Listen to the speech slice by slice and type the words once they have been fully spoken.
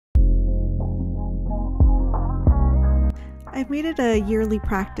I've made it a yearly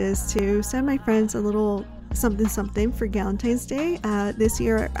practice to send my friends a little something something for Galentine's Day. This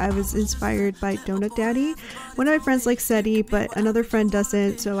year I was inspired by Donut Daddy. One of my friends likes SETI, but another friend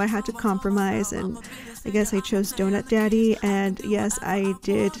doesn't, so I had to compromise, and I guess I chose Donut Daddy. And yes, I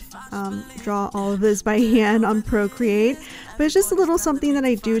did draw all of this by hand on Procreate, but it's just a little something that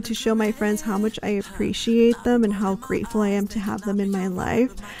I do to show my friends how much I appreciate them and how grateful I am to have them in my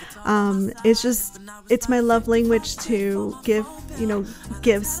life. It's my love language to give,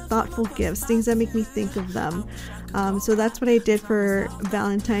 gifts, thoughtful gifts, things that make me think of them. So that's what I did for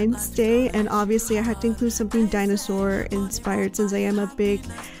Valentine's Day, and obviously I had to include something dinosaur inspired since I am a big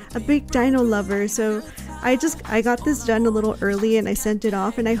dino lover. So I got this done a little early and I sent it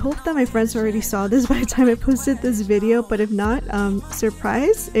off, and I hope that my friends already saw this by the time I posted this video, but if not,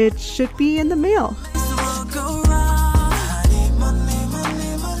 surprise, it should be in the mail.